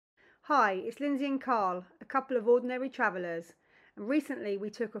Hi, it's Lindsay and Carl, a couple of ordinary travellers, and recently we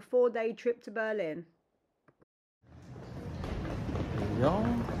took a 4-day trip to Berlin. Here we are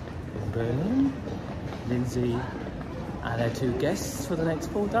in Berlin. Lindsay and our 2 guests for the next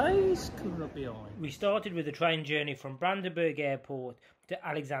 4 days coming up behind. We started with a train journey from Brandenburg Airport to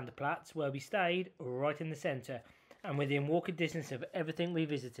Alexanderplatz, where we stayed right in the centre and within walking distance of everything we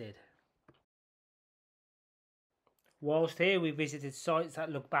visited. Whilst here we visited sites that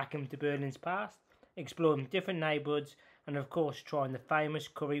look back into Berlin's past, exploring different neighbourhoods and of course trying the famous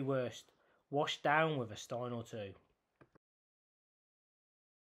currywurst, washed down with a stein or two.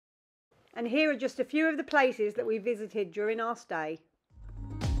 And here are just a few of the places that we visited during our stay.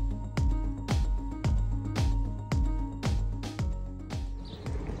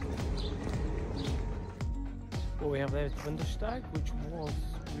 What we have there is the Bundestag, which was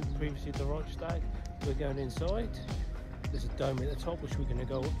previously the Reichstag. We're going inside. There's a dome at the top which we're going to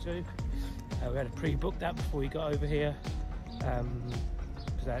go up to. We had to pre-book that before we got over here, and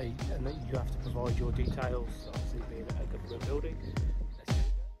that you have to provide your details, obviously being a government building.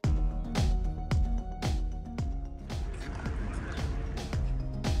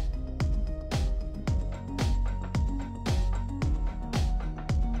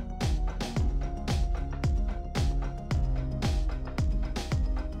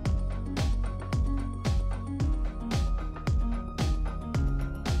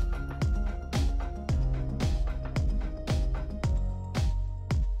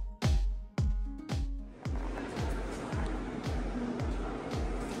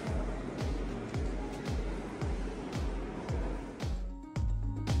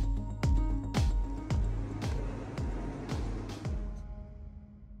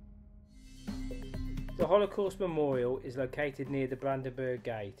 The Holocaust Memorial is located near the Brandenburg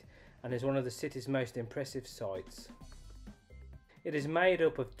Gate and is one of the city's most impressive sites. It is made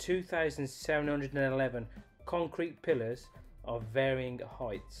up of 2,711 concrete pillars of varying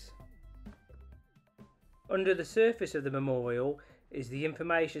heights. Under the surface of the memorial is the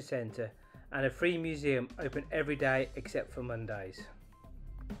information centre and a free museum open every day except for Mondays.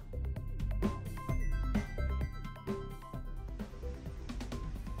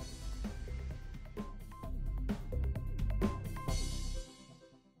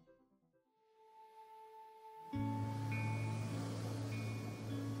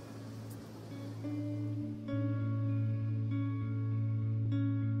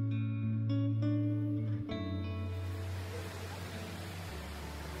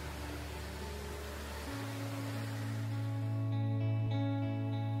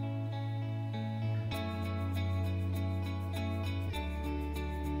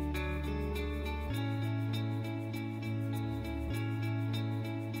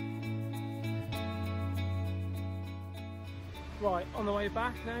 Right, on the way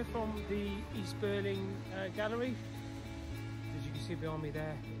back now from the East Berlin gallery. As you can see behind me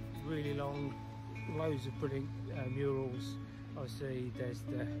there, really long, loads of brilliant murals. Obviously there's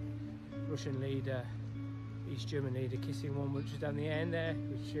the Russian leader, East German leader kissing one, which is down the end there,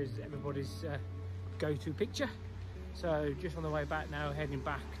 which is everybody's go-to picture. So just on the way back now, heading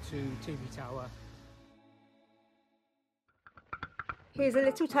back to TV Tower. Here's a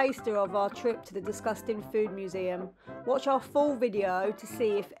little taster of our trip to the Disgusting Food Museum. Watch our full video to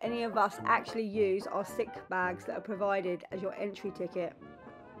see if any of us actually use our sick bags that are provided as your entry ticket.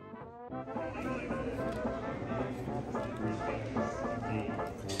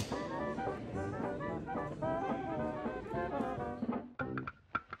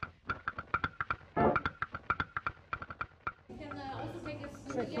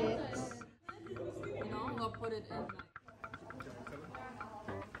 Crickets. We'll put it in.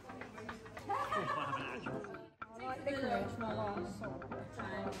 Licorice, not a lot of salt.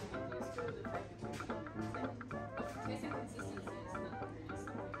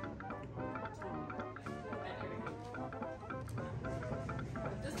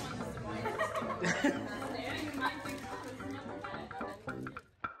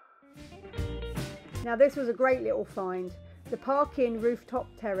 Now this was a great little find. The Park-In rooftop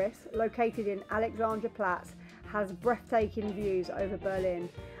terrace, located in Alexanderplatz, has breathtaking views over Berlin,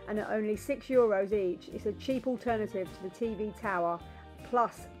 and at only €6 each, it's a cheap alternative to the TV Tower,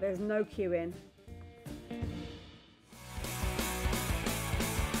 plus there's no queuing.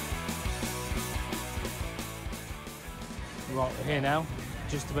 Right, we're here now,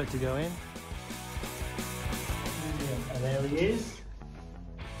 just about to go in. And there he is,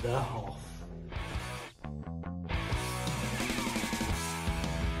 the Hoff.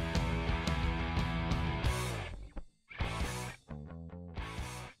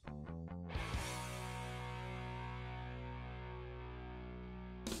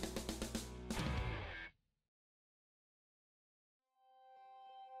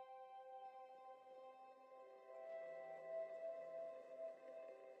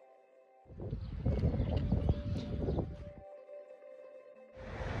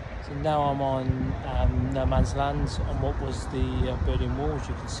 So now I'm on no man's land on what was the Berlin Wall. As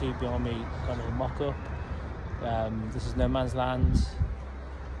you can see behind me, kind of a mock-up. This is no man's land.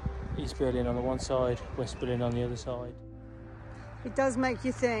 East Berlin on the one side, West Berlin on the other side. It does make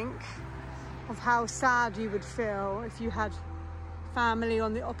you think of how sad you would feel if you had family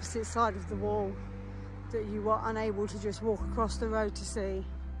on the opposite side of the wall that you were unable to just walk across the road to see.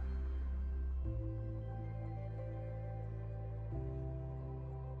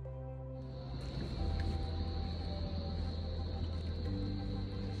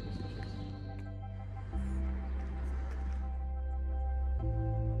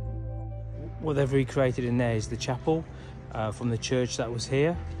 What they've recreated in there is the chapel from the church that was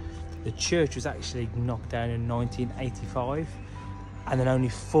here. The church was actually knocked down in 1985, and then only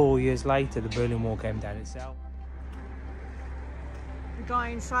 4 years later the Berlin Wall came down itself. The guy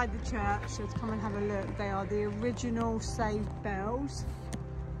inside the church, let's come and have a look. They are the original saved bells.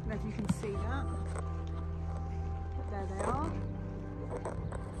 I don't know if you can see that, but there they are.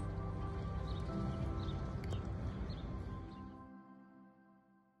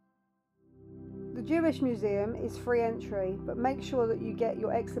 The Jewish Museum is free entry, but make sure that you get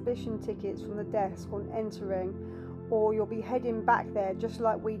your exhibition tickets from the desk on entering, or you'll be heading back there just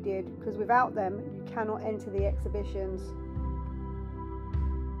like we did, because without them you cannot enter the exhibitions.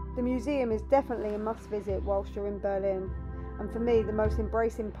 The museum is definitely a must visit whilst you're in Berlin, and for me the most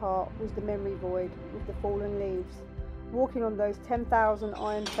embracing part was the memory void with the fallen leaves. Walking on those 10,000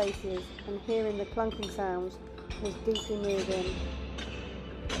 iron faces and hearing the clunking sounds was deeply moving.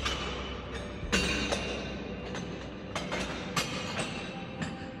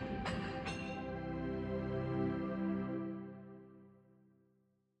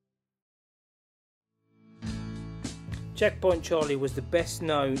 Checkpoint Charlie was the best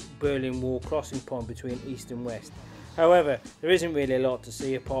known Berlin Wall crossing point between east and west. However, there isn't really a lot to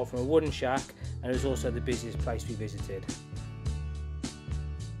see apart from a wooden shack, and it was also the busiest place we visited.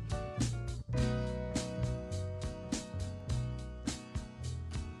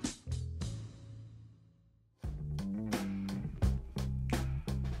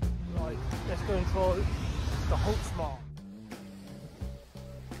 Right, let's go and try the Holzmarkt.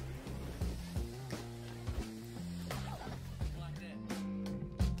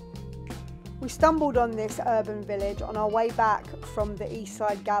 We stumbled on this urban village on our way back from the East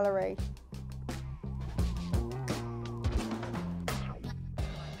Side Gallery.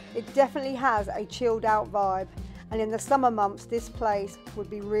 It definitely has a chilled out vibe, and in the summer months this place would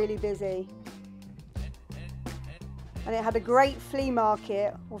be really busy. And it had a great flea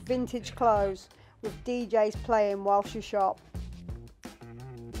market of vintage clothes with DJs playing whilst you shop.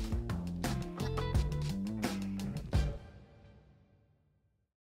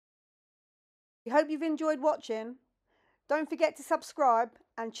 We hope you've enjoyed watching. Don't forget to subscribe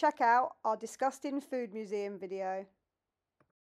and check out our Disgusting Food Museum video.